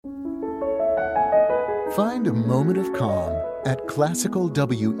Find a moment of calm at Classical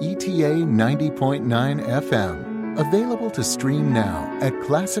WETA 90.9 FM. Available to stream now at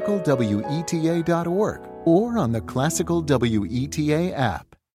classicalweta.org or on the Classical WETA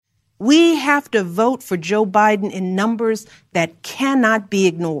app. We have to vote for Joe Biden in numbers that cannot be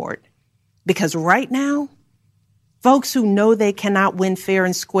ignored. Because right now, folks who know they cannot win fair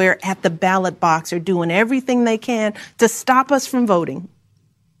and square at the ballot box are doing everything they can to stop us from voting.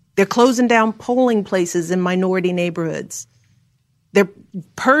 They're closing down polling places in minority neighborhoods. They're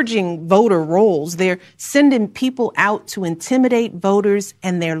purging voter rolls. They're sending people out to intimidate voters,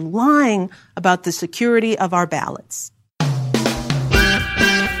 and they're lying about the security of our ballots.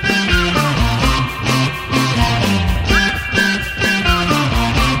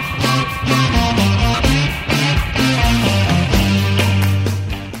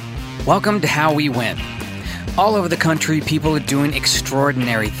 Welcome to How We Win. All over the country, people are doing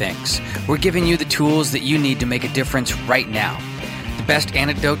extraordinary things. We're giving you the tools that you need to make a difference right now. The best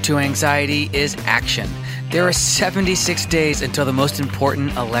antidote to anxiety is action. There are 76 days until the most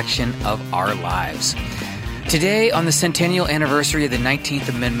important election of our lives. Today, on the centennial anniversary of the 19th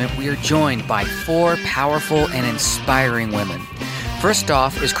Amendment, we are joined by 4 powerful and inspiring women. First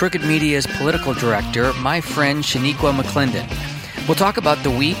off is Crooked Media's political director, my friend Shaniqua McClendon. We'll talk about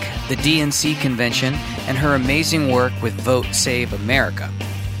the week, the DNC Convention, and her amazing work with Vote Save America.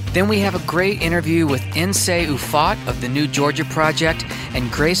 Then we have a great interview with Nse Ufot of the New Georgia Project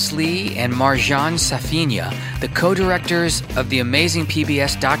and Grace Lee and Marjan Safinia, the co-directors of the amazing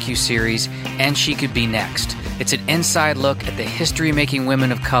PBS docuseries And She Could Be Next. It's an inside look at the history-making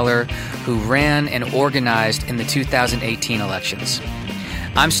women of color who ran and organized in the 2018 elections.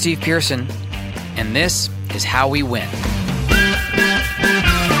 I'm Steve Pearson, and this is How We Win.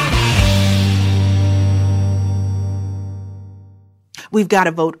 We've got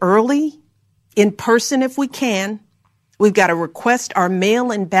to vote early, in person if we can. We've got to request our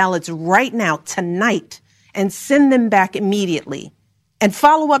mail-in ballots right now, tonight, and send them back immediately. And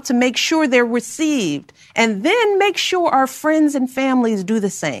follow up to make sure they're received. And then make sure our friends and families do the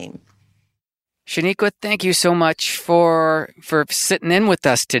same. Shaniqua, thank you so much for sitting in with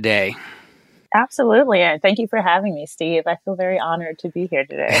us today. Absolutely. And thank you for having me, Steve. I feel very honored to be here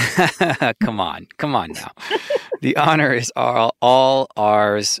today. Come on now. The honor is all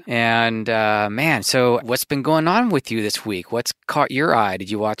ours. And man, so what's been going on with you this week? What's caught your eye?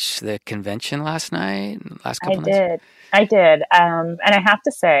 Did you watch the convention last night? I did. And I have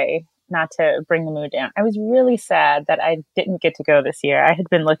to say, not to bring the mood down, I was really sad that I didn't get to go this year. I had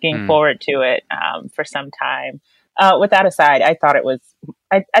been looking forward to it for some time. With that aside, I thought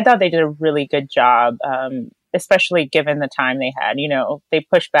they did a really good job, especially given the time they had. You know, they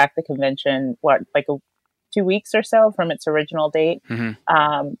pushed back the convention, 2 weeks or so from its original date,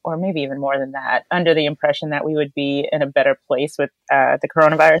 or maybe even more than that, under the impression that we would be in a better place with the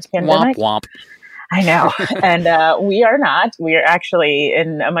coronavirus pandemic. Womp womp. I know. And we are not. We are actually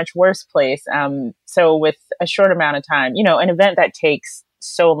in a much worse place. So with a short amount of time, you know, an event that takes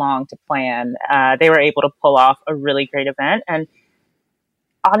so long to plan, they were able to pull off a really great event. And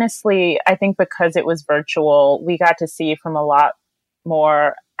honestly, I think because it was virtual, we got to see from a lot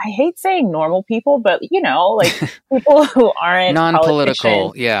more, I hate saying normal people, but, you know, like people who aren't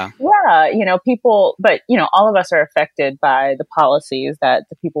non-political. Yeah. Yeah. You know, people, but, you know, all of us are affected by the policies that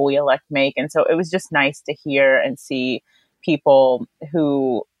the people we elect make. And so it was just nice to hear and see people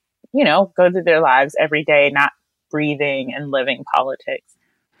who, you know, go through their lives every day, not breathing and living politics.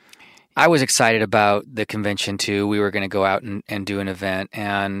 I was excited about the convention too. We were going to go out and do an event.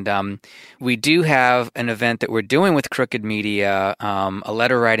 And we do have an event that we're doing with Crooked Media, a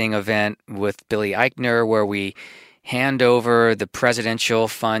letter writing event with Billy Eichner, where we hand over the presidential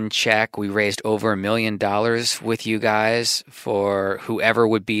fund check. We raised over $1 million with you guys for whoever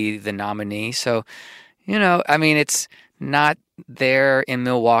would be the nominee. So, you know, I mean, it's not there in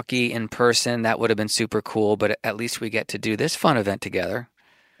Milwaukee in person. That would have been super cool, but at least we get to do this fun event together.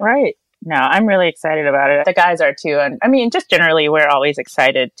 Right. No, I'm really excited about it. The guys are too. And I mean, just generally, we're always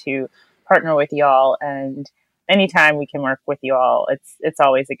excited to partner with y'all. And anytime we can work with you all, it's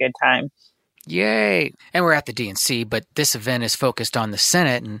always a good time. Yay. And we're at the DNC, but this event is focused on the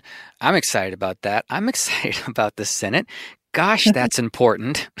Senate. And I'm excited about that. I'm excited about the Senate. Gosh, that's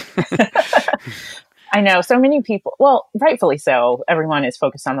important. I know so many people, well, rightfully so, everyone is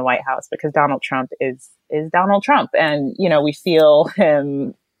focused on the White House because Donald Trump is Donald Trump. And, you know, we feel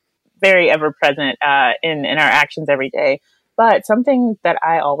him very ever present in our actions every day. But something that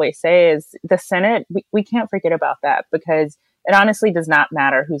I always say is the Senate, we can't forget about that because it honestly does not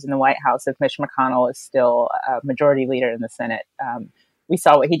matter who's in the White House if Mitch McConnell is still a majority leader in the Senate. we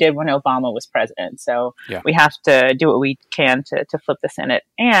saw what he did when Obama was president. So we have to do what we can to flip the Senate.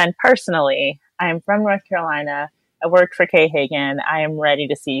 And personally, I am from North Carolina. I worked for Kay Hagan. I am ready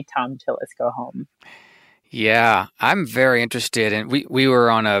to see Tom Tillis go home. Yeah, I'm very interested. And we were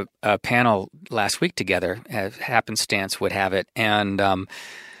on a panel last week together, as happenstance would have it. And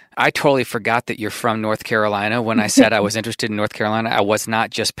I totally forgot that you're from North Carolina. When I said I was interested in North Carolina, I was not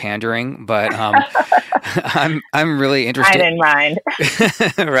just pandering, but I'm really interested. I didn't mind.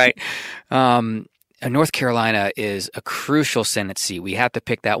 Right. North Carolina is a crucial Senate seat. We have to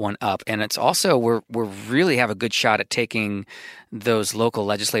pick that one up. And it's also, we're really have a good shot at taking those local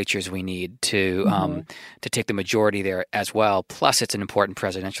legislatures we need to take the majority there as well. Plus, it's an important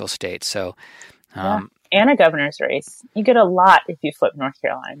presidential state. So, and a governor's race. You get a lot if you flip North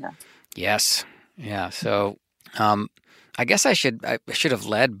Carolina. Yes. Yeah. So, I guess I should have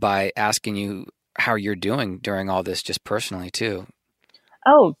led by asking you how you're doing during all this, just personally too.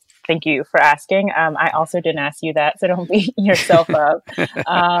 Oh, thank you for asking. I also didn't ask you that, so don't beat yourself up.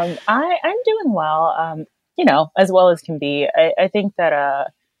 I'm doing well, as well as can be. I think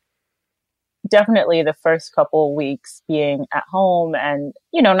that definitely the first couple of weeks being at home and,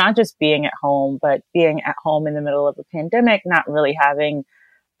 not just being at home, but being at home in the middle of a pandemic, not really having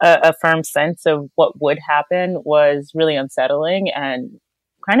a firm sense of what would happen was really unsettling and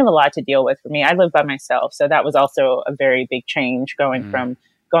kind of a lot to deal with for me. I live by myself, so that was also a very big change going from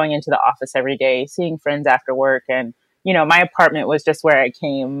going into the office every day, seeing friends after work. And, my apartment was just where I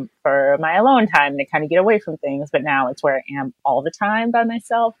came for my alone time to kind of get away from things. But now it's where I am all the time by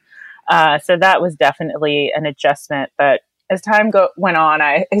myself. So that was definitely an adjustment. But as time went on,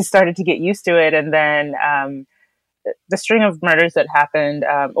 I started to get used to it. And then the string of murders that happened,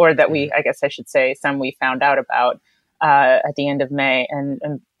 or that I guess I should say, some we found out about at the end of May and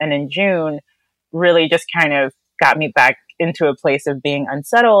in June, really just kind of got me back into a place of being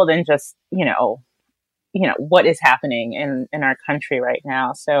unsettled and just, what is happening in our country right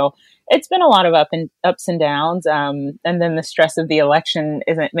now. So it's been a lot of ups and downs. And then the stress of the election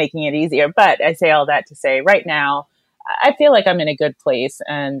isn't making it easier. But I say all that to say right now, I feel like I'm in a good place,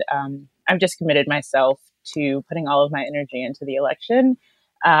 and I've just committed myself to putting all of my energy into the election.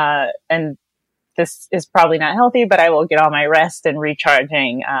 And this is probably not healthy, but I will get all my rest and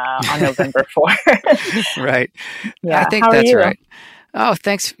recharging on November 4th. Right. Yeah. I think that's right. Oh,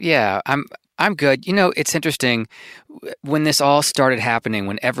 thanks. Yeah, I'm good. It's interesting. When this all started happening,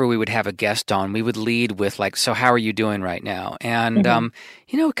 whenever we would have a guest on, we would lead with like, so how are you doing right now? And,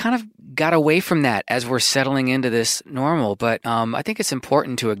 kind of got away from that as we're settling into this normal. But I think it's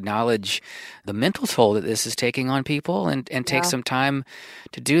important to acknowledge the mental toll that this is taking on people and take some time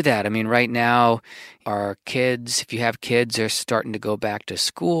to do that. I mean, right now, our kids, if you have kids, are starting to go back to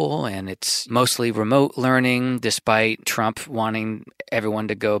school, and it's mostly remote learning, despite Trump wanting everyone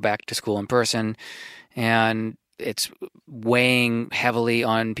to go back to school in person. And it's weighing heavily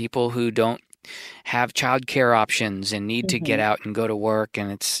on people who don't have childcare options and need to get out and go to work.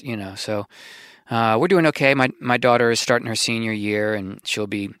 And it's, so we're doing okay. My daughter is starting her senior year, and she'll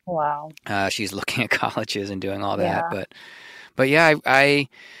be, she's looking at colleges and doing all that. But yeah, I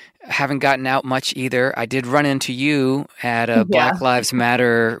haven't gotten out much either. I did run into you at a Black Lives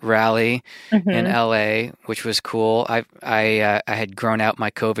Matter rally in LA, which was cool. I had grown out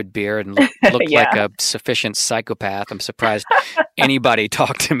my COVID beard and looked like a sufficient psychopath. I'm surprised anybody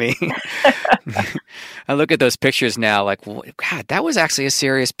talked to me. I look at those pictures now like, God, that was actually a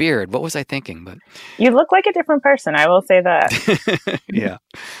serious beard. What was I thinking? But you look like a different person. I will say that. Yeah.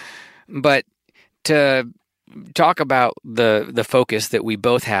 But to talk about the focus that we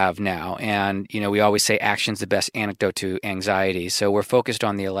both have now, and we always say action's the best antidote to anxiety, so we're focused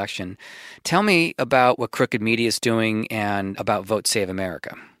on the election. Tell me about what Crooked Media is doing and about Vote Save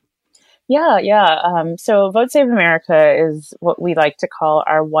America. So Vote Save America is what we like to call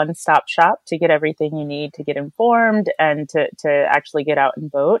our one-stop shop to get everything you need to get informed and to actually get out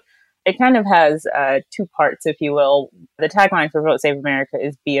and vote. It kind of has two parts, if you will. The tagline for Vote Save America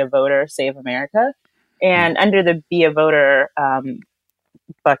is Be a Voter, Save America. And under the Be a Voter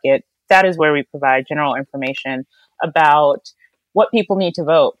bucket, that is where we provide general information about what people need to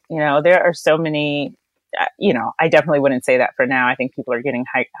vote. There are so many, I definitely wouldn't say that for now. I think people are getting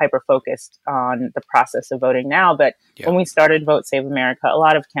hyper-focused on the process of voting now. But when we started Vote Save America, a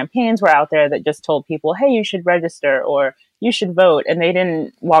lot of campaigns were out there that just told people, hey, you should register or you should vote. And they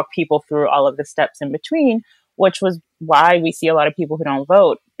didn't walk people through all of the steps in between, which was why we see a lot of people who don't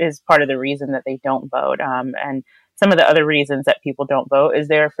vote is part of the reason that they don't vote. And some of the other reasons that people don't vote is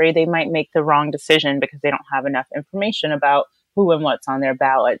they're afraid they might make the wrong decision because they don't have enough information about who and what's on their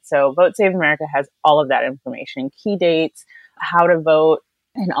ballot. So Vote Save America has all of that information, key dates, how to vote.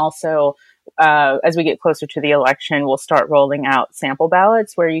 And also, as we get closer to the election, we'll start rolling out sample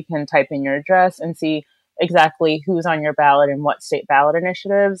ballots where you can type in your address and see exactly who's on your ballot and what state ballot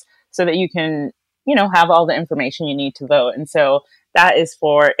initiatives, so that you can, have all the information you need to vote. And so that is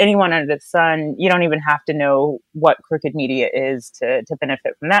for anyone under the sun. You don't even have to know what Crooked Media is to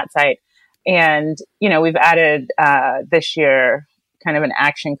benefit from that site. And, we've added this year kind of an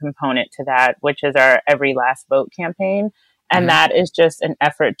action component to that, which is our Every Last Vote campaign. And that is just an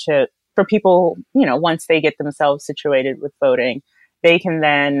effort for people, once they get themselves situated with voting, they can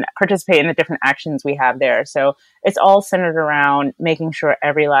then participate in the different actions we have there. So it's all centered around making sure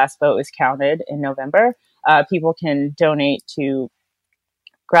every last vote is counted in November. People can donate to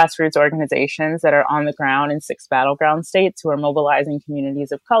grassroots organizations that are on the ground in 6 battleground states who are mobilizing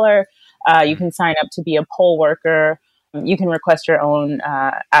communities of color. You can sign up to be a poll worker. You can request your own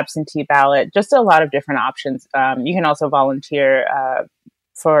absentee ballot, just a lot of different options. You can also volunteer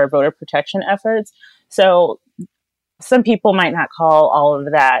for voter protection efforts. So some people might not call all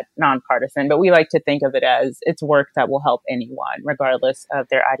of that nonpartisan, but we like to think of it as it's work that will help anyone, regardless of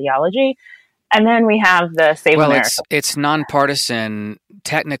their ideology. And then we have the Save America. Well, it's nonpartisan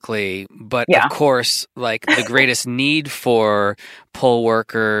technically, but of course, like the greatest need for poll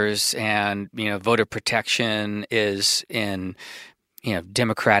workers and, voter protection is in,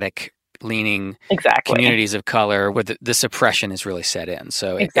 Democratic leaning communities of color where the suppression is really set in.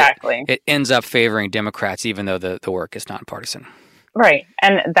 So it ends up favoring Democrats, even though the work is nonpartisan. Right.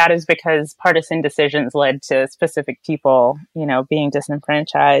 And that is because partisan decisions led to specific people, being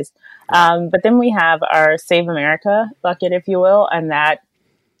disenfranchised. But then we have our Save America bucket, if you will, and that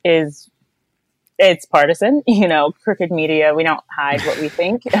it's partisan. Crooked Media, we don't hide what we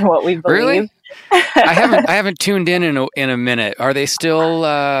think and what we believe. Really? I haven't tuned in a minute. Are they still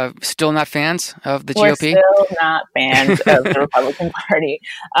not fans of the GOP? We're still not fans of the Republican Party.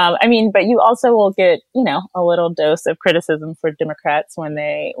 But you also will get, a little dose of criticism for Democrats when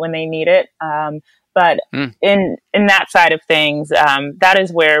they need it. But in that side of things, that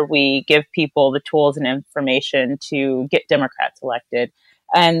is where we give people the tools and information to get Democrats elected.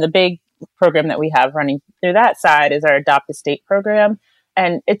 And the big program that we have running through that side is our Adopt a State program.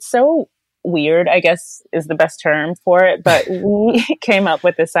 And it's so weird, I guess, is the best term for it. But we came up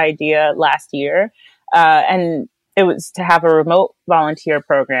with this idea last year, and it was to have a remote volunteer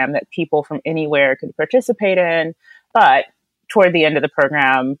program that people from anywhere could participate in. But toward the end of the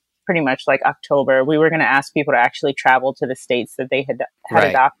program, pretty much like October, we were going to ask people to actually travel to the states that they had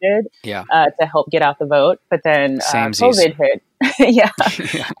adopted to help get out the vote. But then COVID hit.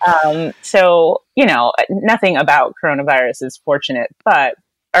 So, nothing about coronavirus is fortunate, but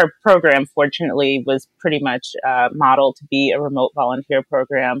our program, fortunately, was pretty much modeled to be a remote volunteer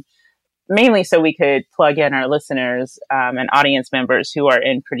program, mainly so we could plug in our listeners and audience members who are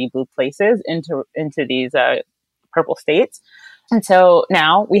in pretty blue places into these purple states. And so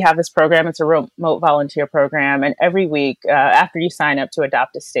now we have this program. It's a remote volunteer program. And every week after you sign up to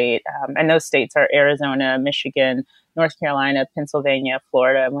adopt a state, and those states are Arizona, Michigan, North Carolina, Pennsylvania,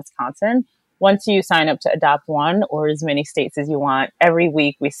 Florida, and Wisconsin. Once you sign up to adopt one or as many states as you want, every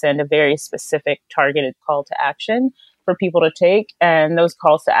week we send a very specific targeted call to action for people to take. And those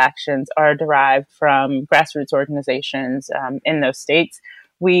calls to actions are derived from grassroots organizations in those states.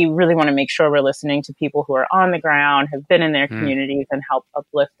 We really want to make sure we're listening to people who are on the ground, have been in their communities, and help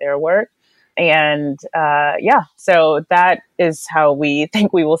uplift their work. And so that is how we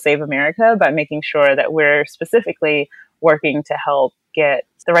think we will save America, by making sure that we're specifically working to help get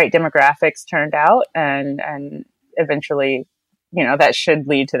the right demographics turned out, and eventually, that should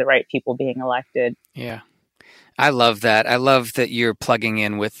lead to the right people being elected. Yeah. I love that. I love that you're plugging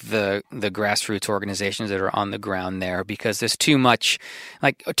in with the grassroots organizations that are on the ground there, because there's too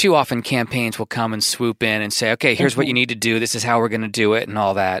often campaigns will come and swoop in and say, okay, here's what you need to do. This is how we're going to do it and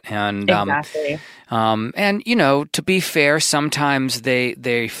all that. And exactly. And to be fair, sometimes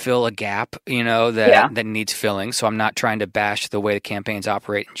they fill a gap, that needs filling. So I'm not trying to bash the way the campaigns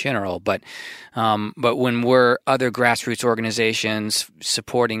operate in general, but when we're other grassroots organizations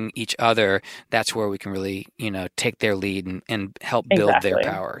supporting each other, that's where we can really, take their lead and help build their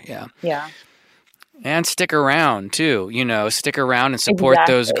power. Yeah. Yeah. And stick around too, stick around and support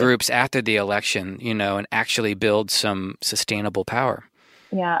those groups after the election, and actually build some sustainable power.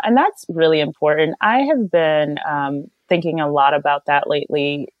 Yeah, and that's really important. I have been thinking a lot about that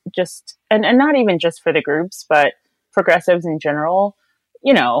lately, and not even just for the groups, but progressives in general.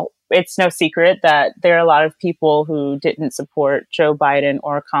 It's no secret that there are a lot of people who didn't support Joe Biden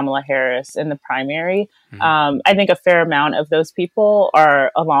or Kamala Harris in the primary. I think a fair amount of those people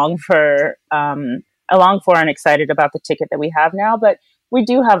are along for along for and excited about the ticket that we have now. But we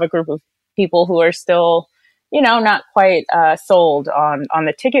do have a group of people who are still, not quite sold on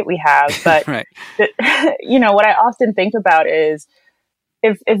the ticket we have. But, right. What I often think about is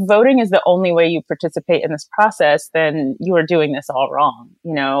if voting is the only way you participate in this process, then you are doing this all wrong.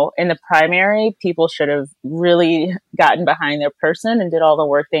 In the primary, people should have really gotten behind their person and did all the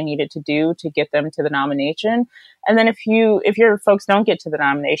work they needed to do to get them to the nomination. And then if your folks don't get to the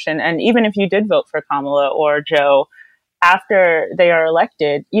nomination, and even if you did vote for Kamala or Joe, after they are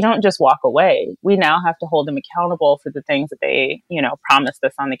elected, you don't just walk away. We now have to hold them accountable for the things that they, promised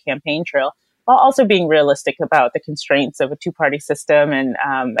us on the campaign trail, while also being realistic about the constraints of a two-party system and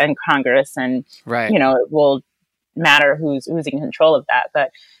Congress. And, right. It will matter who's in control of that. But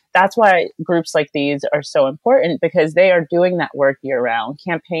that's why groups like these are so important, because they are doing that work year-round.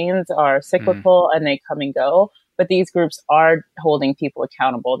 Campaigns are cyclical and they come and go. But these groups are holding people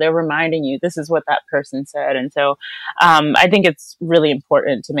accountable. They're reminding you, this is what that person said. And so I think it's really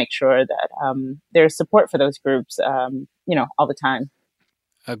important to make sure that there's support for those groups, all the time.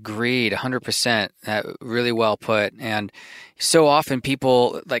 Agreed, 100%. Really well put. And so often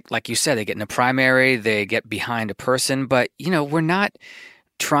people, like you said, they get in a primary, they get behind a person. But, we're not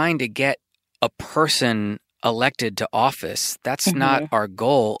trying to get a person elected to office. That's not our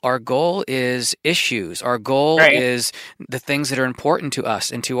goal. Our goal is issues. Our goal is the things that are important to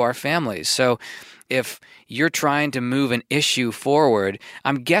us and to our families. So if you're trying to move an issue forward,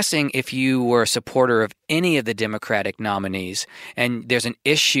 I'm guessing if you were a supporter of any of the Democratic nominees and there's an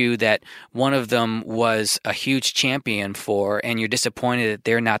issue that one of them was a huge champion for and you're disappointed that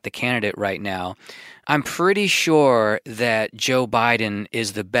they're not the candidate right now, I'm pretty sure that Joe Biden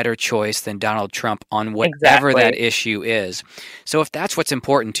is the better choice than Donald Trump on whatever that issue is. So if that's what's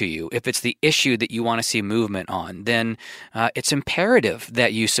important to you, if it's the issue that you want to see movement on, then it's imperative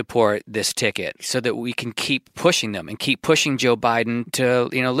that you support this ticket so that we can keep pushing them and keep pushing Joe Biden to,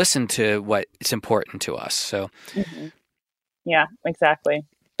 listen to what's important to us. So, yeah, exactly.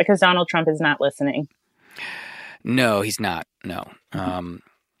 Because Donald Trump is not listening. No, he's not. No,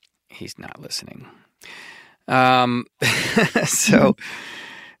 he's not listening. So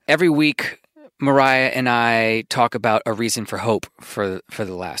every week, Mariah and I talk about a reason for hope for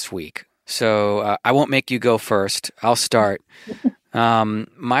the last week. So I won't make you go first. I'll start.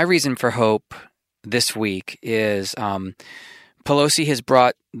 My reason for hope this week is Pelosi has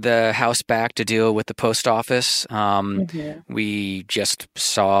brought the House back to deal with the post office. We just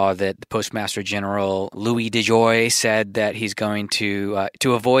saw that the Postmaster General Louis DeJoy said that he's going to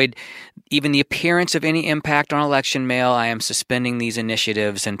avoid even the appearance of any impact on election mail. I am suspending these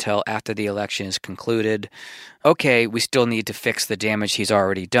initiatives until after the election is concluded. Okay, we still need to fix the damage he's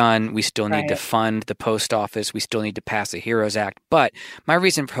already done. We still need to fund the post office. We still need to pass the HEROES Act. But my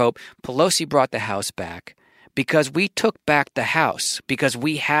reason for hope, Pelosi brought the House back because we took back the House, because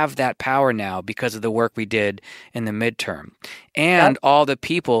we have that power now because of the work we did in the midterm. And all the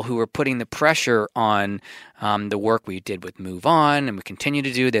people who were putting the pressure on the work we did with Move On and we continue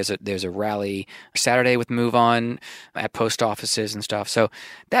to do. There's a rally Saturday with Move On at post offices and stuff. So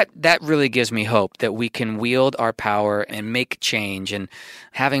that really gives me hope that we can wield our power and make change. And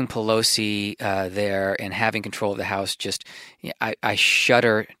having Pelosi there and having control of the House, I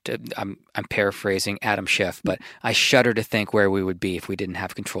shudder. I'm paraphrasing Adam Schiff, but I shudder to think where we would be if we didn't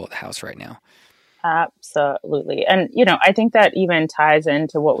have control of the House right now. Absolutely. And, I think that even ties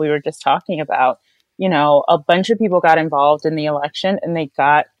into what we were just talking about. A bunch of people got involved in the election and they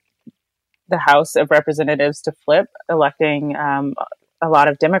got the House of Representatives to flip, electing a lot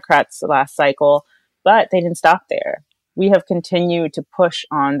of Democrats last cycle, but they didn't stop there. We have continued to push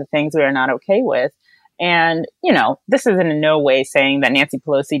on the things we are not okay with. And, this is in no way saying that Nancy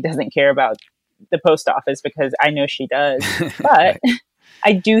Pelosi doesn't care about the post office, because I know she does. But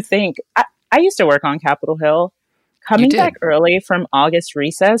I do think I used to work on Capitol Hill. Coming back early from August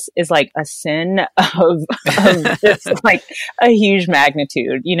recess is like a sin of just like a huge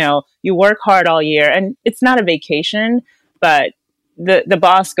magnitude. You work hard all year and it's not a vacation, but the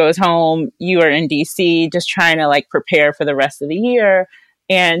boss goes home. You are in DC just trying to like prepare for the rest of the year.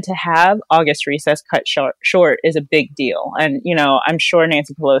 And to have August recess cut short is a big deal. And, I'm sure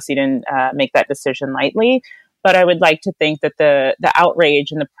Nancy Pelosi didn't make that decision lightly, but I would like to think that the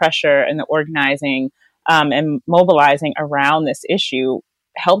outrage and the pressure and the organizing and mobilizing around this issue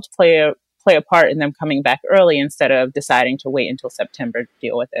helped play a part in them coming back early instead of deciding to wait until September to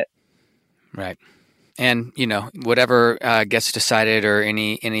deal with it. Right. And, whatever gets decided or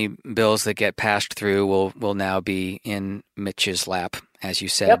any bills that get passed through will now be in Mitch's lap, as you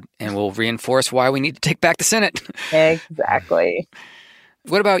said, and will reinforce why we need to take back the Senate. Exactly.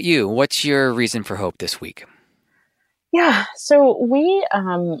 What about you? What's your reason for hope this week? Yeah, so we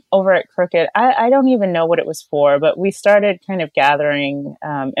over at Crooked, I don't even know what it was for, but we started kind of gathering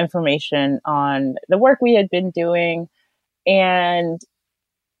information on the work we had been doing. And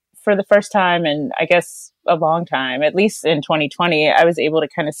for the first time in, I guess, a long time, at least in 2020, I was able to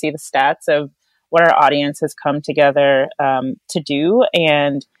kind of see the stats of what our audience has come together to do.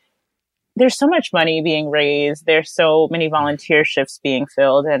 And there's so much money being raised. There's so many volunteer shifts being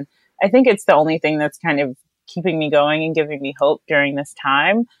filled. And I think it's the only thing that's kind of keeping me going and giving me hope during this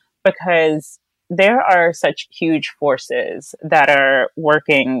time, because there are such huge forces that are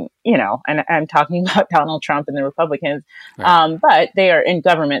working, and I'm talking about Donald Trump and the Republicans, right. But they are in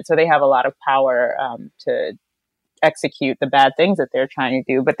government, so they have a lot of power to execute the bad things that they're trying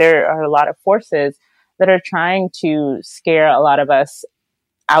to do. But there are a lot of forces that are trying to scare a lot of us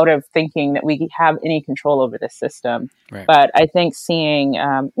out of thinking that we have any control over the system. Right. But I think seeing,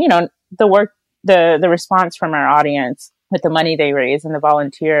 the work, the response from our audience with the money they raise and the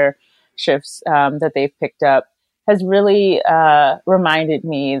volunteer shifts that they've picked up has really reminded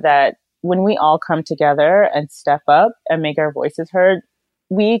me that when we all come together and step up and make our voices heard,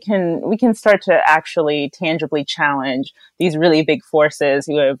 we can start to actually tangibly challenge these really big forces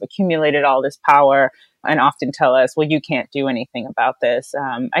who have accumulated all this power and often tell us, well, you can't do anything about this.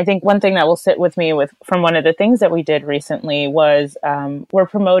 I think one thing that will sit with me from one of the things that we did recently was we're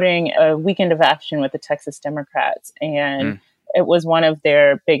promoting a weekend of action with the Texas Democrats. And it was one of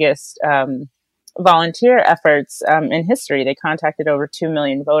their biggest volunteer efforts in history. They contacted over 2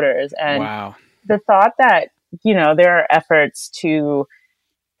 million voters. And wow. The thought that, there are efforts to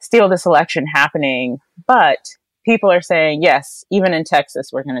steal this election happening, but people are saying, yes, even in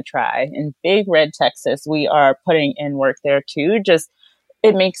Texas, we're going to try. In big red Texas, we are putting in work there too.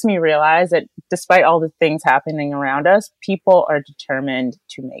 It makes me realize that despite all the things happening around us, people are determined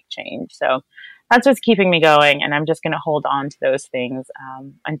to make change. So that's what's keeping me going. And I'm just going to hold on to those things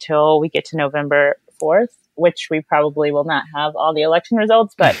until we get to November 4th, which we probably will not have all the election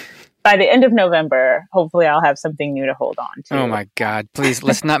results, but by the end of November, hopefully I'll have something new to hold on to. Oh my God, please,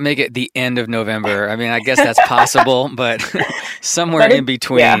 let's not make it the end of November. I mean, I guess that's possible, but somewhere in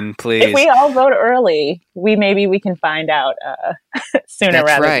between, please. If we all vote early, we can find out sooner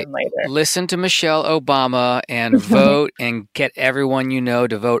rather than later. Listen to Michelle Obama and vote and get everyone you know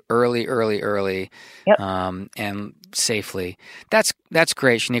to vote early. Yep. And safely. That's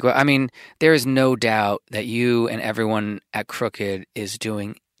great, Shaniqua. I mean, there is no doubt that you and everyone at Crooked is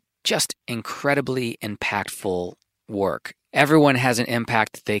doing just incredibly impactful work. Everyone has an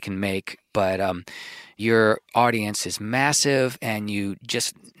impact that they can make, but your audience is massive, and you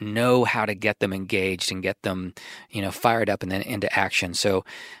just know how to get them engaged and get them, fired up and then into action. So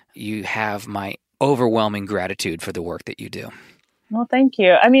you have my overwhelming gratitude for the work that you do. Well, thank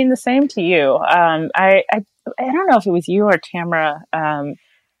you. I mean, the same to you. I don't know if it was you or Tamara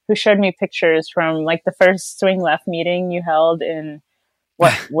who showed me pictures from like the first Swing Left meeting you held in,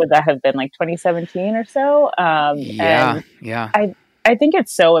 what would that have been, like 2017 or so? Yeah. I think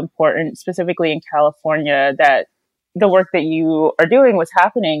it's so important, specifically in California, that the work that you are doing was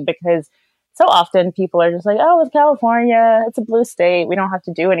happening, because so often people are just like, oh, it's California, it's a blue state, we don't have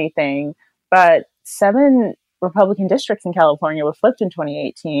to do anything. But 7 Republican districts in California were flipped in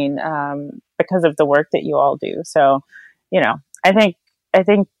 2018 because of the work that you all do. So, I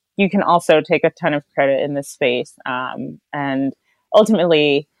think you can also take a ton of credit in this space. And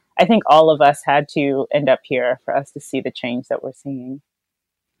ultimately, I think all of us had to end up here for us to see the change that we're seeing.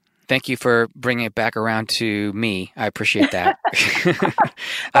 Thank you for bringing it back around to me. I appreciate that.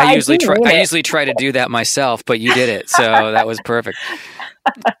 I usually try to do that myself, but you did it, so that was perfect.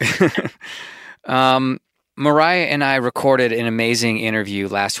 Mariah and I recorded an amazing interview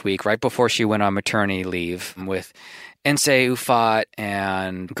last week, right before she went on maternity leave, with Nse Ufot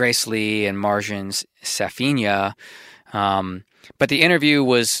and Grace Lee and Marjan's Safinia. But the interview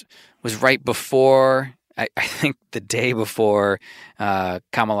was right before, I think the day before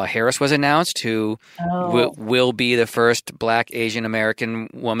Kamala Harris was announced, who will be the first Black Asian American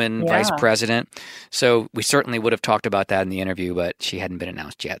woman vice president. So we certainly would have talked about that in the interview, but she hadn't been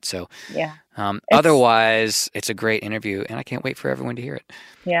announced yet. So otherwise, it's a great interview, and I can't wait for everyone to hear it.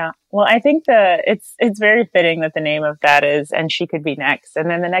 Yeah. Well, I think it's very fitting that the name of that is "And She Could Be Next." And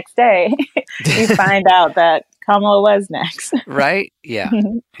then the next day, you find out that Kamala was next. Right? Yeah.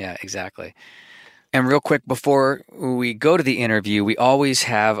 Yeah, exactly. And real quick, before we go to the interview, we always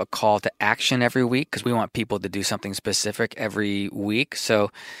have a call to action every week, because we want people to do something specific every week. So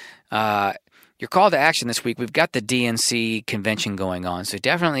Your call to action this week, we've got the DNC convention going on, so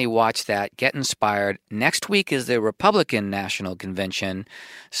definitely watch that. Get inspired. Next week is the Republican National Convention,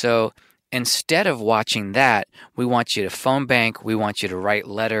 so instead of watching that, we want you to phone bank. We want you to write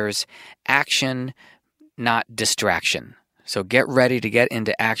letters. Action, not distraction. So get ready to get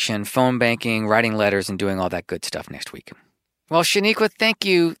into action, phone banking, writing letters, and doing all that good stuff next week. Well, Shaniqua, thank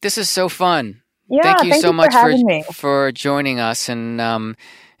you. This is so fun. Yeah, thank you so much for joining us, and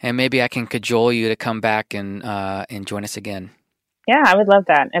maybe I can cajole you to come back and join us again. Yeah, I would love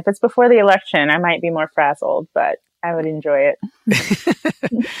that. If it's before the election, I might be more frazzled, but I would enjoy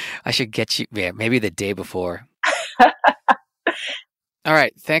it. I should get you, maybe the day before. All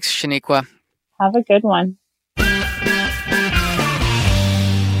right. Thanks, Shaniqua. Have a good one.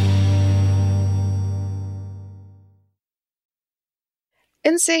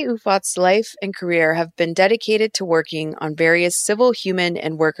 Nse Ufot's life and career have been dedicated to working on various civil, human,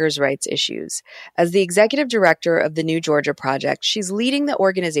 and workers' rights issues. As the executive director of the New Georgia Project, she's leading the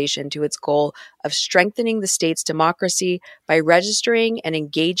organization to its goal of strengthening the state's democracy by registering and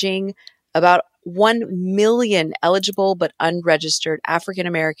engaging about 1 million eligible but unregistered African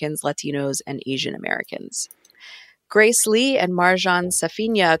Americans, Latinos, and Asian Americans. Grace Lee and Marjan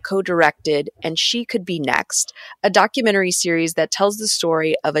Safinia co-directed And She Could Be Next, a documentary series that tells the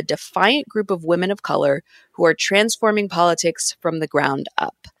story of a defiant group of women of color who are transforming politics from the ground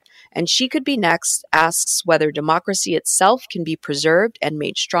up. And She Could Be Next asks whether democracy itself can be preserved and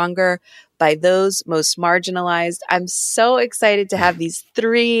made stronger by those most marginalized. I'm so excited to have these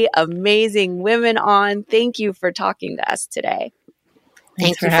 3 amazing women on. Thank you for talking to us today.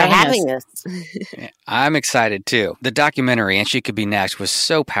 Thank you for having us. I'm excited too. The documentary, And She Could Be Next, was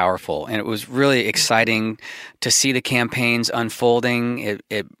so powerful, and it was really exciting to see the campaigns unfolding.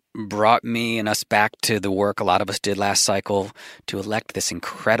 It brought me and us back to the work a lot of us did last cycle to elect this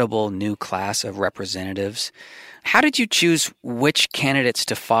incredible new class of representatives. How did you choose which candidates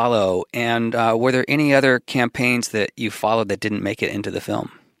to follow, and were there any other campaigns that you followed that didn't make it into the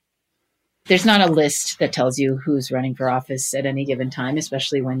film? There's not a list that tells you who's running for office at any given time,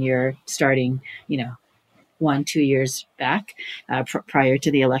 especially when you're starting, 1-2 years back prior to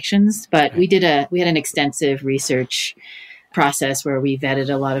the elections. But we had an extensive research process where we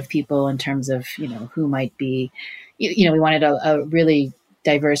vetted a lot of people in terms of, who might be, we wanted a really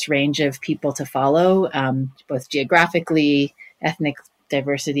diverse range of people to follow, both geographically, ethnic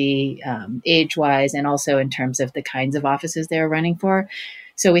diversity, age-wise, and also in terms of the kinds of offices they were running for.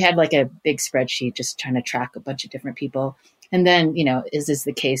 So we had like a big spreadsheet just trying to track a bunch of different people. And then, as is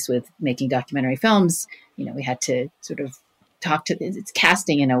the case with making documentary films, we had to sort of talk to, it's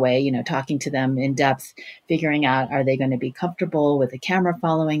casting in a way, talking to them in depth, figuring out, are they going to be comfortable with the camera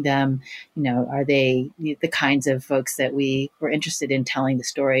following them? Are they the kinds of folks that we were interested in telling the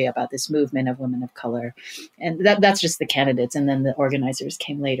story about this movement of women of color? And that's just the candidates. And then the organizers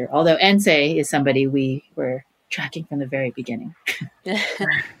came later. Although Nse is somebody we were tracking from the very beginning.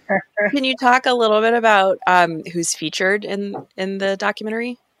 Can you talk a little bit about who's featured in the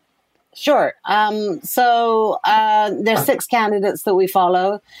documentary? Sure. So there's 6 candidates that we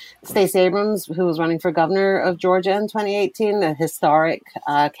follow. Stacey Abrams, who was running for governor of Georgia in 2018, a historic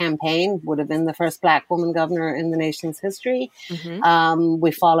campaign, would have been the first Black woman governor in the nation's history. Mm-hmm.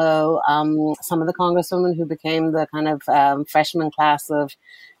 We follow some of the congresswomen who became the kind of freshman class of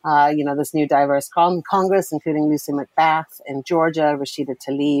this new diverse Congress, including Lucy McBath in Georgia, Rashida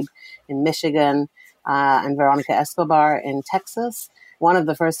Tlaib in Michigan, and Veronica Escobar in Texas. One of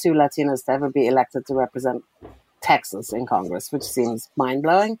the first 2 Latinas to ever be elected to represent Texas in Congress, which seems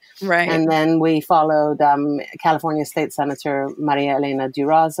mind-blowing. Right. And then we followed California State Senator Maria Elena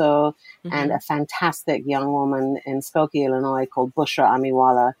Durazo, mm-hmm. and a fantastic young woman in Skokie, Illinois, called Bushra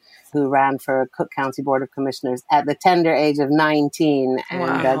Amiwala, who ran for Cook County Board of Commissioners at the tender age of 19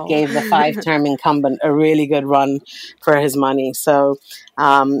 and gave the 5-term incumbent a really good run for his money. So,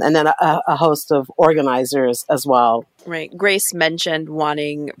 and then a host of organizers as well. Right. Grace mentioned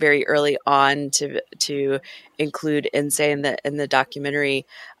wanting very early on to include Nse in the documentary.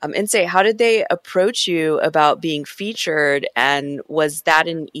 Nse, how did they approach you about being featured, and was that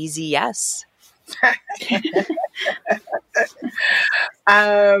an easy yes? I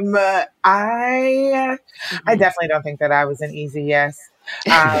definitely don't think that I was an easy yes.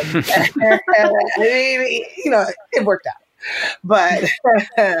 It worked out, but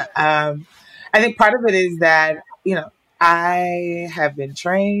I think part of it is that I have been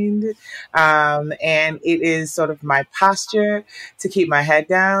trained, and it is sort of my posture to keep my head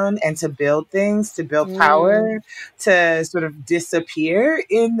down and to build things, to build power, to sort of disappear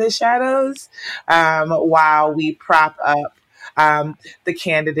in the shadows while we prop up the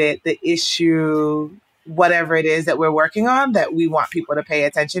candidate, the issue, whatever it is that we're working on that we want people to pay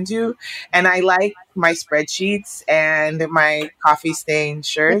attention to. And I like my spreadsheets and my coffee stained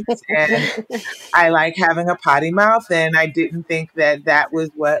shirts, and I like having a potty mouth. And I didn't think that that was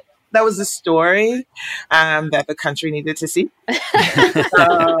the story that the country needed to see.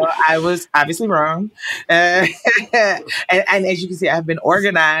 So I was obviously wrong. And as you can see, I've been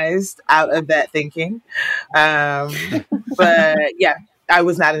organized out of that thinking. But yeah, I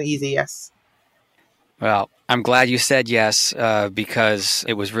was not an easy yes. Well, I'm glad you said yes, because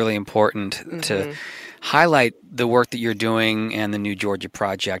it was really important to highlight the work that you're doing and the New Georgia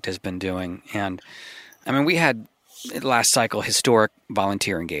Project has been doing. And I mean, we had last cycle historic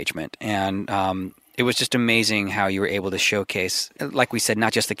volunteer engagement, and it was just amazing how you were able to showcase, like we said,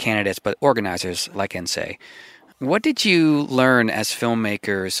 not just the candidates, but organizers like Nse. What did you learn as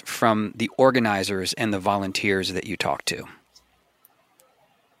filmmakers from the organizers and the volunteers that you talked to?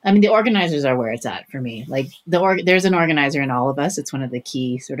 I mean, the organizers are where it's at for me. Like there's an organizer in all of us. It's one of the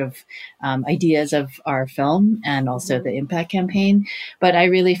key sort of ideas of our film and also the impact campaign. But I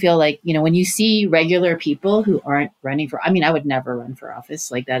really feel like, when you see regular people who aren't running for, I mean, I would never run for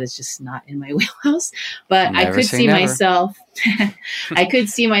office. Like that is just not in my wheelhouse. But I could see myself,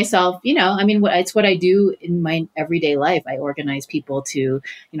 it's what I do in my everyday life. I organize people to,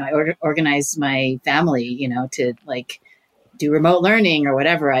 I organize my family, to like, do remote learning or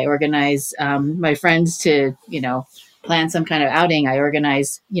whatever. I organize my friends to, plan some kind of outing. I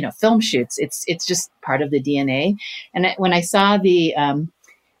organize, film shoots. It's just part of the DNA. And when I saw the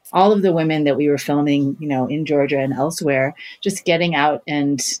all of the women that we were filming, in Georgia and elsewhere, just getting out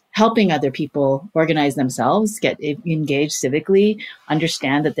and helping other people organize themselves, get engaged civically,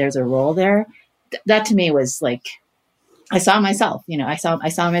 understand that there's a role there. That to me was like, I saw myself. I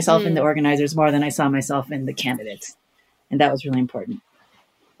saw myself in the organizers more than I saw myself in the candidates. And that was really important.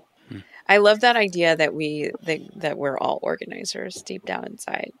 I love that idea that that we're all organizers deep down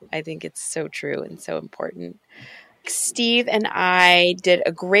inside. I think it's so true and so important. Steve and I did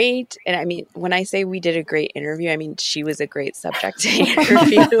a great, and I mean, when I say we did a great interview, I mean, she was a great subject to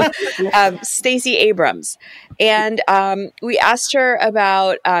interview, Stacey Abrams. And we asked her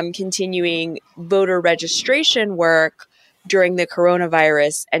about continuing voter registration work during the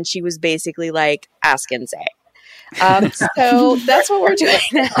coronavirus. And she was basically like, ask Nse. So that's what we're doing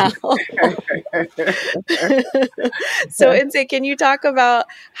now. So, Nse, can you talk about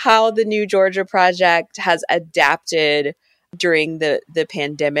how the New Georgia Project has adapted during the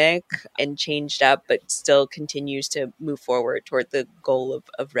pandemic and changed up, but still continues to move forward toward the goal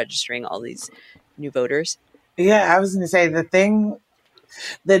of registering all these new voters? Yeah, I was going to say the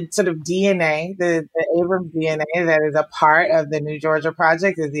sort of DNA, the Abrams DNA that is a part of the New Georgia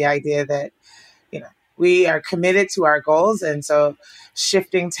Project is the idea that, we are committed to our goals. And so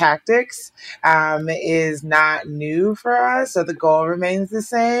shifting tactics is not new for us. So the goal remains the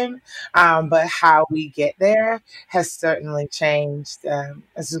same. But how we get there has certainly changed. As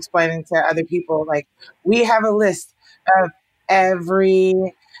I was explaining to other people, like we have a list of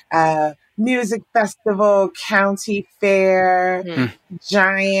every music festival, county fair,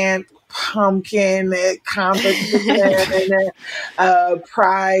 giant pumpkin competition,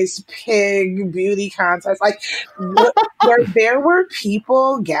 prize pig beauty contest. Like there were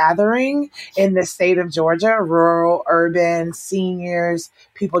people gathering in the state of Georgia, rural, urban, seniors,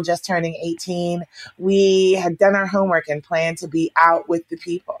 people just turning 18. We had done our homework and planned to be out with the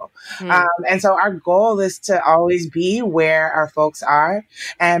people. And so our goal is to always be where our folks are,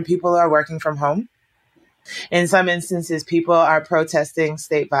 and people are working from home. In some instances, people are protesting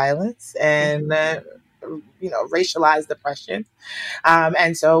state violence and, racialized oppression.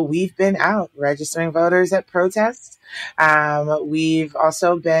 And so we've been out registering voters at protests. We've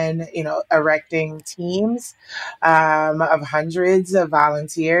also been, erecting teams of hundreds of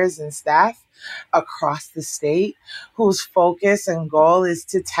volunteers and staff across the state whose focus and goal is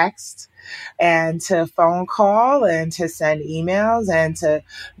to text and to phone call and to send emails and to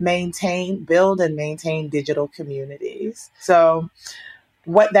build and maintain digital communities. So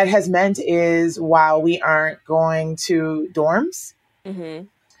what that has meant is while we aren't going to dorms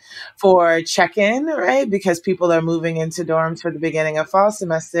for check-in, right, because people are moving into dorms for the beginning of fall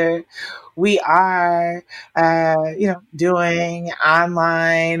semester, we are, doing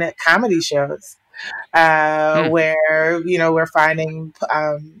online comedy shows where, we're finding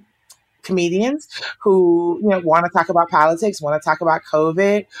comedians who want to talk about politics, want to talk about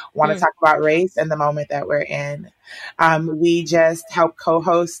COVID, want to talk about race and the moment that we're in. We just helped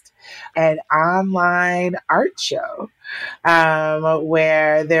co-host an online art show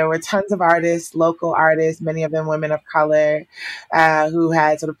where there were tons of artists, local artists, many of them women of color, who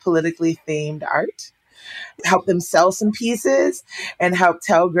had sort of politically themed art. Help them sell some pieces and help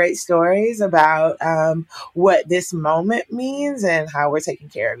tell great stories about what this moment means and how we're taking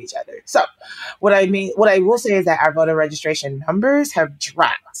care of each other. So what I will say is that our voter registration numbers have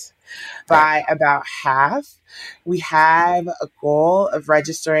dropped by about half. We have a goal of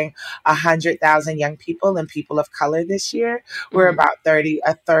registering 100,000 young people and people of color this year. We're about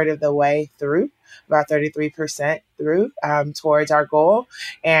a third of the way through, about 33% through towards our goal.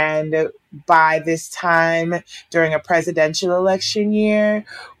 And by this time during a presidential election year,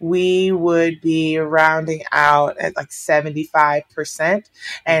 we would be rounding out at like 75%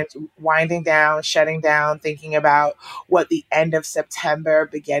 and winding down, shutting down, thinking about what the end of September,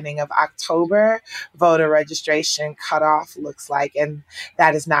 beginning of October voter registration cutoff looks like. And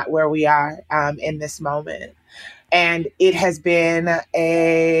that is not where we are in this moment. And it has been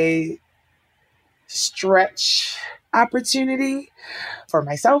a stretch opportunity for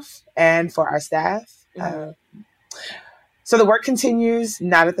myself and for our staff. So the work continues,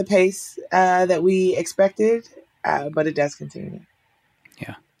 not at the pace that we expected, but it does continue.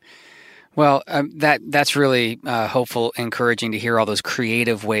 Yeah. Well, that's really hopeful, encouraging to hear all those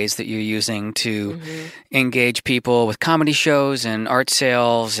creative ways that you're using to engage people with comedy shows and art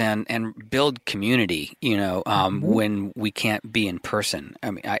sales and build community, when we can't be in person.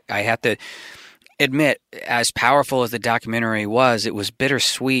 I mean, I have to admit, as powerful as the documentary was, it was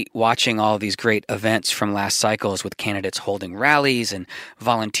bittersweet watching all these great events from last cycles with candidates holding rallies and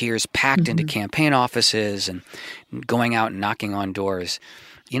volunteers packed into campaign offices and going out and knocking on doors.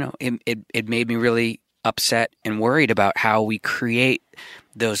 It made me really upset and worried about how we create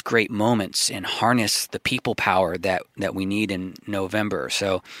those great moments and harness the people power that we need in November.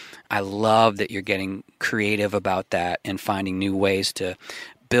 So I love that you're getting creative about that and finding new ways to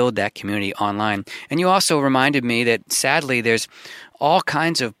build that community online. And you also reminded me that sadly there's all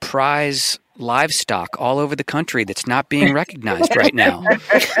kinds of prize livestock all over the country that's not being recognized right now.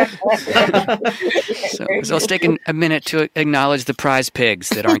 So let's take a minute to acknowledge the prize pigs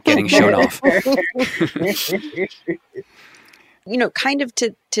that aren't getting shown off. Kind of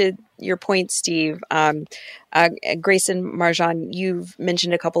to your point, Steve, Grace and Marjan, you've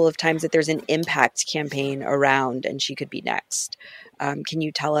mentioned a couple of times that there's an impact campaign around and She Could Be Next. Can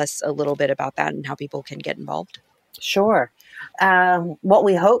you tell us a little bit about that and how people can get involved? Sure. What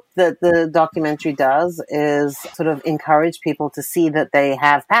we hope that the documentary does is sort of encourage people to see that they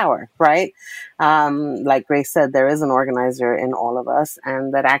have power, right? Like Grace said, there is an organizer in all of us,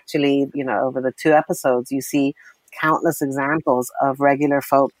 and that actually, over the 2 episodes, you see countless examples of regular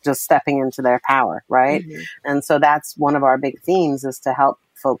folk just stepping into their power, right? And so that's one of our big themes, is to help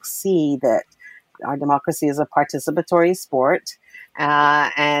folks see that our democracy is a participatory sport.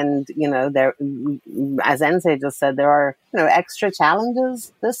 And, there, as Nse just said, there are, extra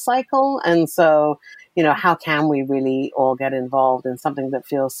challenges this cycle. And so, how can we really all get involved in something that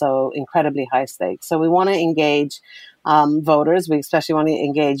feels so incredibly high stakes? So we want to engage voters. We especially want to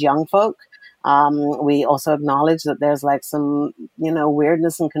engage young folk. We also acknowledge that there's like some,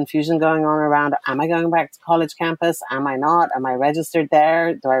 weirdness and confusion going on around, am I going back to college campus? Am I not? Am I registered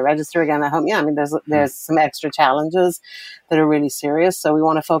there? Do I register again at home? Yeah, I mean, there's some extra challenges that are really serious. So we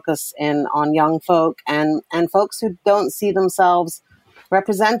want to focus in on young folk and folks who don't see themselves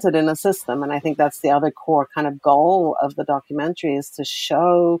represented in a system. And I think that's the other core kind of goal of the documentary, is to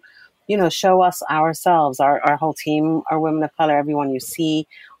show us ourselves. Our whole team are women of color. Everyone you see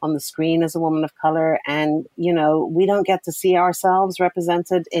on the screen is a woman of color. And, we don't get to see ourselves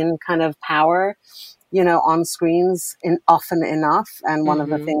represented in kind of power, on screens often enough. And one of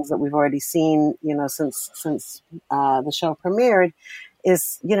the things that we've already seen, since the show premiered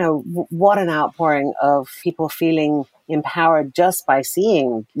is, what an outpouring of people feeling empowered just by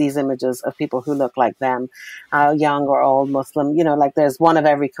seeing these images of people who look like them, young or old, Muslim, like there's one of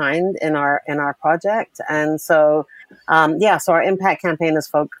every kind in our project. And so, so our impact campaign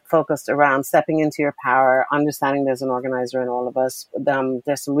is focused around stepping into your power, understanding there's an organizer in all of us.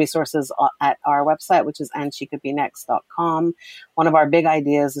 There's some resources at our website, which is andshecouldbenext.com. One of our big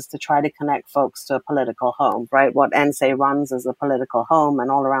ideas is to try to connect folks to a political home, right? What Nse runs is a political home, and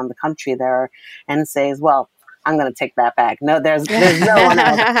all around the country there are Nses, well, I'm going to take that back. No, there's no one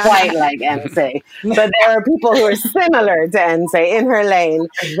else quite like Nse, but there are people who are similar to Nse in her lane,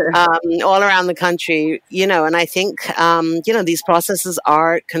 all around the country, and I think, these processes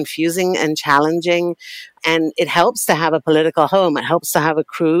are confusing and challenging, and it helps to have a political home. It helps to have a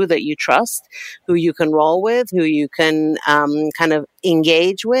crew that you trust, who you can roll with, who you can kind of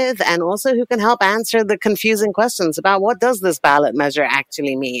engage with, and also who can help answer the confusing questions about what does this ballot measure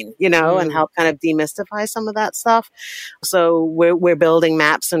actually mean, and help kind of demystify some of that stuff. So we're building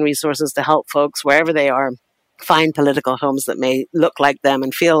maps and resources to help folks wherever they are find political homes that may look like them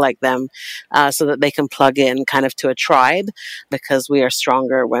and feel like them, so that they can plug in kind of to a tribe, because we are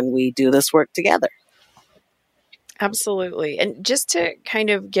stronger when we do this work together. Absolutely. And just to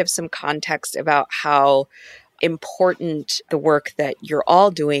kind of give some context about how important the work that you're all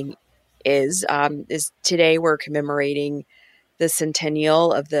doing is today we're commemorating the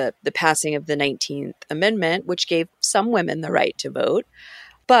centennial of the passing of the 19th Amendment, which gave some women the right to vote.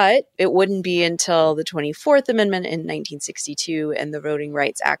 But it wouldn't be until the 24th Amendment in 1962 and the Voting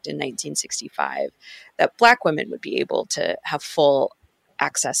Rights Act in 1965 that Black women would be able to have full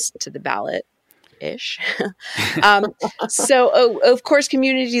access to the ballot. So, of course,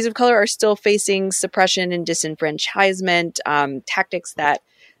 communities of color are still facing suppression and disenfranchisement, tactics that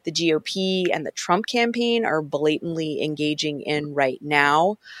the GOP and the Trump campaign are blatantly engaging in right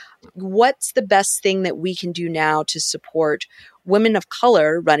now. What's the best thing that we can do now to support women of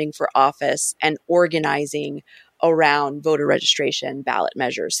color running for office and organizing around voter registration, ballot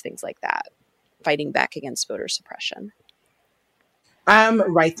measures, things like that, fighting back against voter suppression?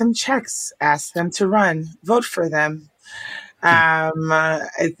 Write them checks, ask them to run, vote for them.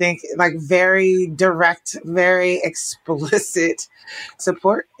 I think like very direct, very explicit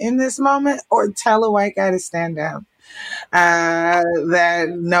support in this moment, or tell a white guy to stand down. That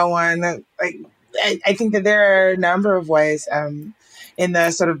no one, I think that there are a number of ways, in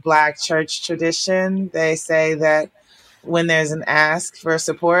the sort of Black church tradition, they say that when there's an ask for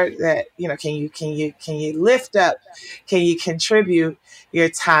support, that, can you lift up, can you contribute your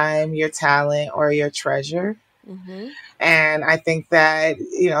time, your talent, or your treasure? Mm-hmm. And I think that,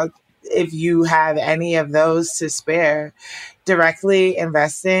 if you have any of those to spare, directly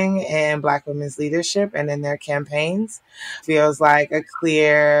investing in Black women's leadership and in their campaigns feels like a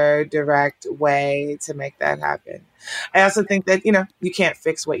clear, direct way to make that happen. I also think that, you can't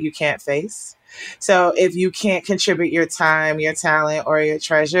fix what you can't face. So if you can't contribute your time, your talent, or your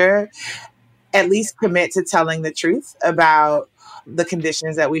treasure, at least commit to telling the truth about the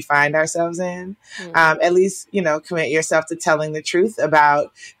conditions that we find ourselves in. At least, commit yourself to telling the truth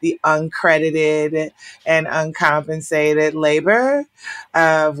about the uncredited and uncompensated labor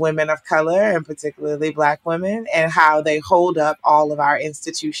of women of color, and particularly Black women, and how they hold up all of our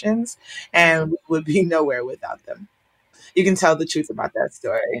institutions, and we would be nowhere without them. You can tell the truth about that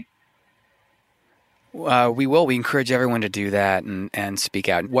story. We will. We encourage everyone to do that and speak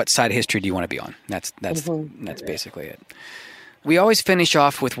out. What side of history do you want to be on? That's basically it. We always finish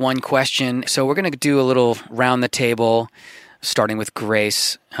off with one question, so we're going to do a little round the table, starting with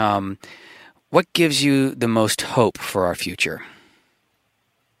Grace. What gives you the most hope for our future?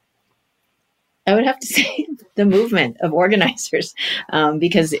 I would have to say the movement of organizers,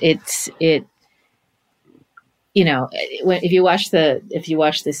 because if you watch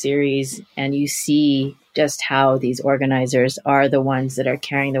the series and you see just how these organizers are the ones that are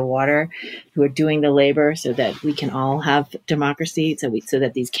carrying the water, who are doing the labor so that we can all have democracy, so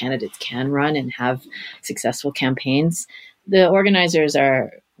that these candidates can run and have successful campaigns. The organizers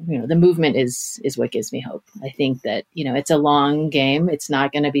are, the movement is what gives me hope. I think that, it's a long game. It's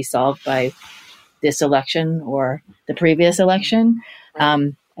not going to be solved by this election or the previous election.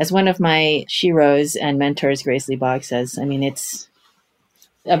 As one of my sheroes and mentors, Grace Lee Boggs, says,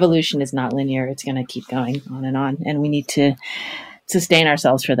 evolution is not linear. It's going to keep going on, and we need to sustain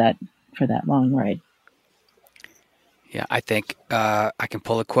ourselves for that long ride. Yeah, I think I can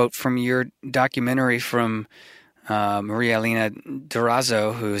pull a quote from your documentary from Maria Elena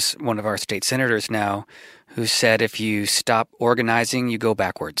Durazo, who's one of our state senators now, who said, if you stop organizing, you go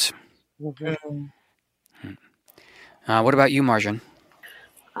backwards. Mm-hmm. What about you, Marjan?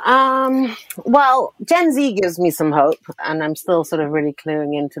 Well, Gen Z gives me some hope, and I'm still sort of really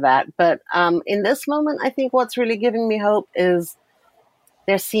cluing into that. But in this moment, I think what's really giving me hope is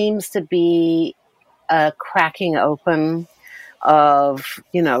there seems to be a cracking open of,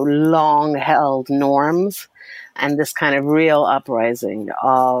 long held norms, and this kind of real uprising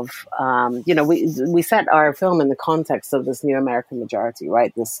of, we set our film in the context of this new American majority,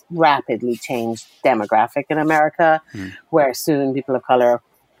 right? This rapidly changed demographic in America, where soon people of color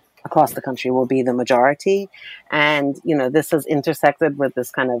across the country will be the majority. And, this has intersected with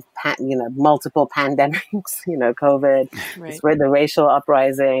this kind of, multiple pandemics, COVID, Right. it's where the racial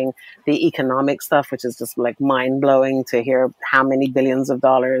uprising, the economic stuff, which is just like mind blowing to hear how many billions of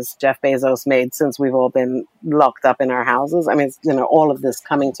dollars Jeff Bezos made since we've all been locked up in our houses. I mean, it's, all of this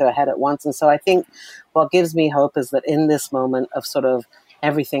coming to a head at once. And so I think what gives me hope is that in this moment of sort of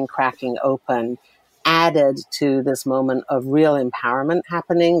everything cracking open, added to this moment of real empowerment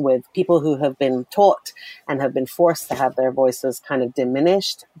happening with people who have been taught and have been forced to have their voices kind of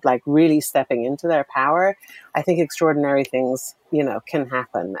diminished, like really stepping into their power, I think extraordinary things, can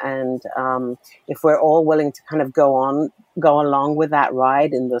happen. And if we're all willing to kind of go along with that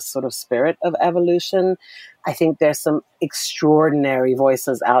ride in this sort of spirit of evolution, I think there's some extraordinary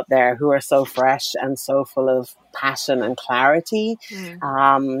voices out there who are so fresh and so full of passion and clarity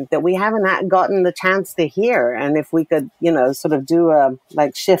that we haven't gotten the chance to hear. And if we could, sort of do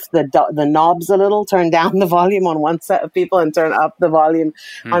shift the knobs a little, turn down the volume on one set of people and turn up the volume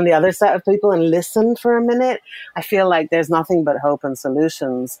on the other set of people and listen for a minute, I feel like there's nothing but hope and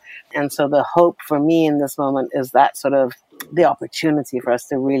solutions. And so the hope for me in this moment is that sort of the opportunity for us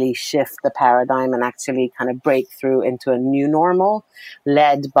to really shift the paradigm and actually kind of break through into a new normal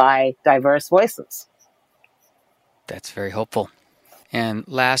led by diverse voices. That's very hopeful. And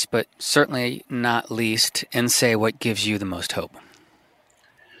last but certainly not least, Nse, what gives you the most hope?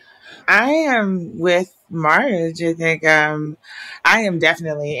 I am with Marge. I think I am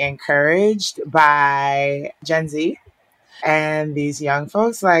definitely encouraged by Gen Z and these young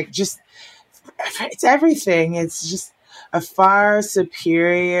folks. Like, just, it's everything. It's just a far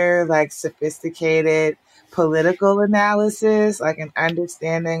superior, like, sophisticated political analysis, like an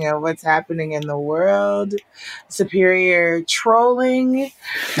understanding of what's happening in the world, superior trolling.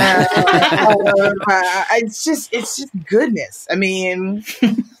 It's just goodness. I mean,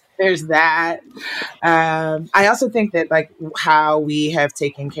 there's that. I also think that, like, how we have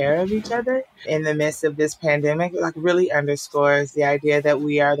taken care of each other in the midst of this pandemic, like, really underscores the idea that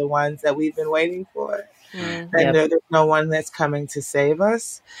we are the ones that we've been waiting for. That there's no one that's coming to save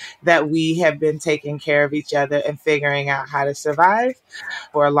us, that we have been taking care of each other and figuring out how to survive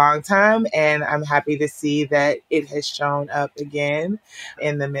for a long time. And I'm happy to see that it has shown up again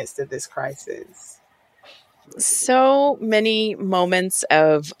in the midst of this crisis. So many moments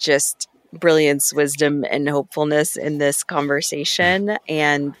of just brilliance, wisdom, and hopefulness in this conversation,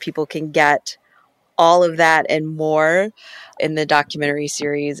 and people can get all of that and more in the documentary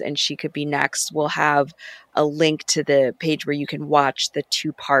series, and She Could Be Next. We'll have a link to the page where you can watch the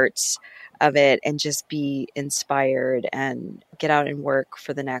 2 parts of it and just be inspired and get out and work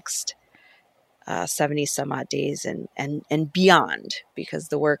for the next 70 some odd days and beyond, because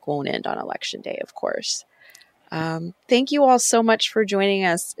the work won't end on Election Day, of course. Thank you all so much for joining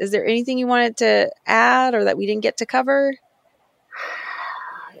us. Is there anything you wanted to add or that we didn't get to cover?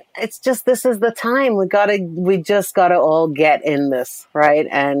 It's just, this is the time. We just gotta all get in this, right?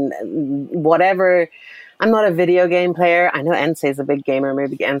 And whatever, I'm not a video game player. I know Nse is a big gamer.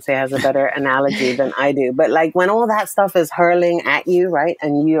 Maybe Nse has a better analogy than I do. But like, when all that stuff is hurling at you, right?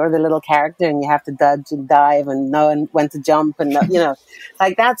 And you're the little character and you have to dodge and dive and know when to jump and,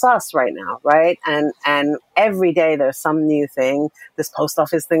 like, that's us right now, right? And every day there's some new thing. This post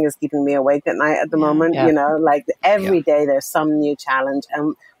office thing is keeping me awake at night at the moment, like every day there's some new challenge.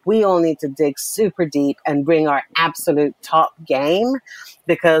 And we all need to dig super deep and bring our absolute top game,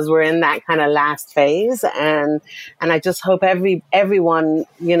 because we're in that kind of last phase. And I just hope everyone,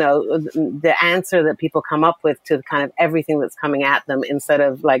 the answer that people come up with to kind of everything that's coming at them, instead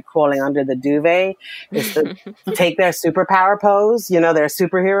of like crawling under the duvet, is to take their superpower pose, their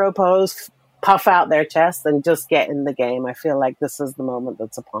superhero pose, puff out their chest and just get in the game. I feel like this is the moment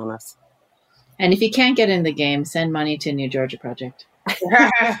that's upon us. And if you can't get in the game, send money to New Georgia Project. There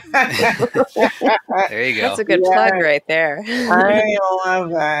you go. That's a good plug right there. I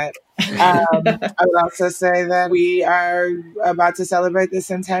love that. I would also say that we are about to celebrate the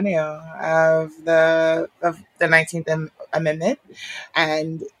centennial of the 19th Amendment,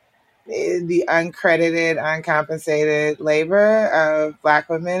 and the uncredited, uncompensated labor of Black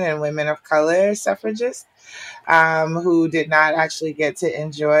women and women of color suffragists who did not actually get to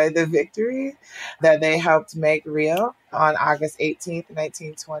enjoy the victory that they helped make real on August 18th,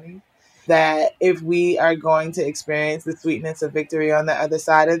 1920. That if we are going to experience the sweetness of victory on the other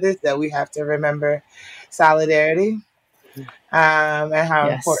side of this, that we have to remember solidarity and how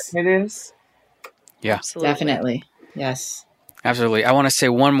important it is. Yeah, Absolutely. Definitely. Yes. Absolutely. I want to say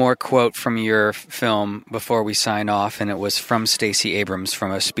one more quote from your film before we sign off, and it was from Stacey Abrams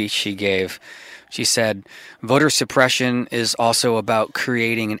from a speech she gave She said, voter suppression is also about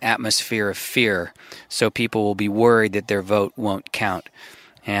creating an atmosphere of fear, so people will be worried that their vote won't count.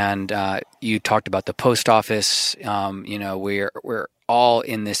 And you talked about the post office. We're all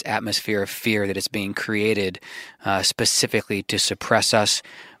in this atmosphere of fear that is being created specifically to suppress us.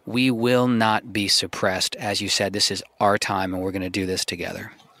 We will not be suppressed. As you said, this is our time, and we're going to do this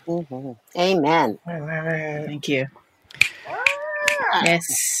together. Mm-hmm. Amen. Thank you.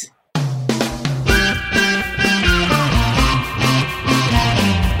 Yes.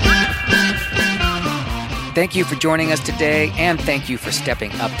 Thank you for joining us today, and thank you for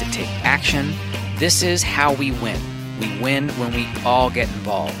stepping up to take action. This is how we win. We win when we all get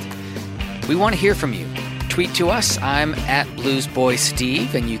involved. We want to hear from you. Tweet to us. I'm at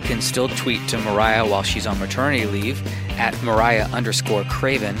BluesBoySteve, and you can still tweet to Mariah while she's on maternity leave at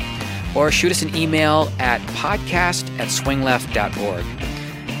Mariah_Craven, or shoot us an email at podcast@swingleft.org.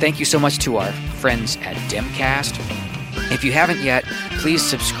 Thank you so much to our friends at Demcast. If you haven't yet, please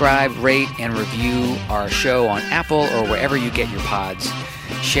subscribe, rate, and review our show on Apple or wherever you get your pods.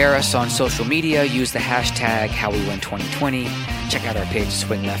 Share us on social media. Use the hashtag HowWeWin2020. Check out our page at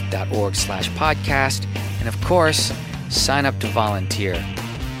swingleft.org/podcast. And of course, sign up to volunteer.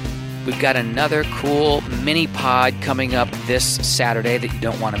 We've got another cool mini pod coming up this Saturday that you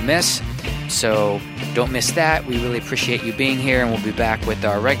don't want to miss. So don't miss that. We really appreciate you being here, and we'll be back with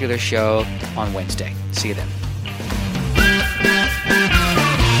our regular show on Wednesday. See you then.